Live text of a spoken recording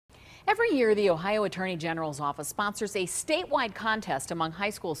Every year, the Ohio Attorney General's office sponsors a statewide contest among high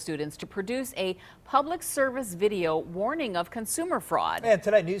school students to produce a public service video warning of consumer fraud. And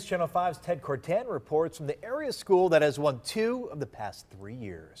tonight, News Channel 5's Ted Cortan reports from the area school that has won 2 of the past 3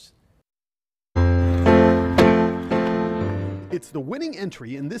 years. It's the winning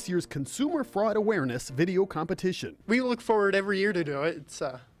entry in this year's Consumer Fraud Awareness video competition. We look forward every year to do it. It's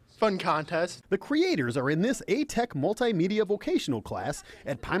a fun contest. The creators are in this A-Tech multimedia vocational class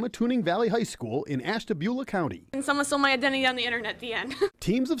at Pymatuning Valley High School in Ashtabula County. And someone stole my identity on the internet at the end.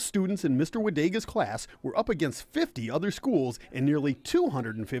 Teams of students in Mr. Wadega's class were up against 50 other schools and nearly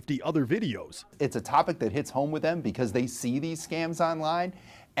 250 other videos. It's a topic that hits home with them because they see these scams online.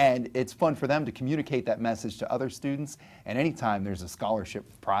 And it's fun for them to communicate that message to other students. And anytime there's a scholarship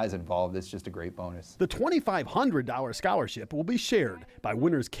prize involved, it's just a great bonus. The $2,500 scholarship will be shared by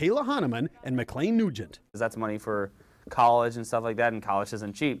winners Kayla Hahnemann and McLean Nugent. That's money for college and stuff like that, and college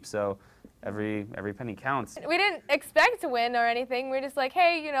isn't cheap, so every penny counts. We didn't expect to win or anything. We're just like,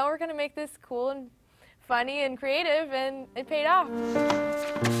 hey, you know, we're going to make this cool and funny and creative, and it paid off.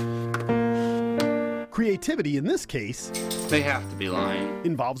 Creativity in this case, they have to be lying,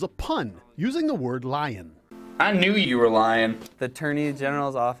 involves a pun using the word lion. I knew you were lying. The Attorney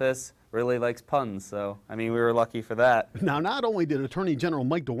General's office really likes puns, so I mean, we were lucky for that. Now, not only did Attorney General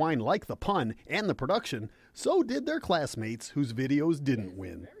Mike DeWine like the pun and the production, so did their classmates whose videos didn't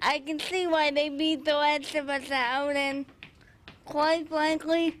win. I can see why they beat the rest of us out, and quite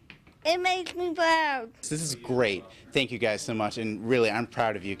frankly, it makes me proud. This is great. Thank you guys so much, and really, I'm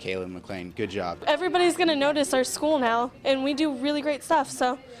proud of you, Kayla and McLean. Good job. Everybody's going to notice our school now, and we do really great stuff,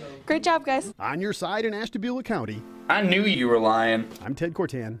 so great job, guys. On your side in Ashtabula County, I knew you were lying. I'm Ted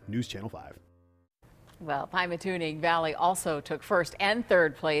Cortan, News Channel 5. Well, Pymatuning Valley also took first and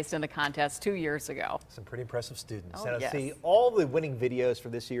third place in the contest 2 years ago. Some pretty impressive students. Oh, and to yes. see all the winning videos for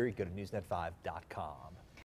this year, you go to newsnet5.com.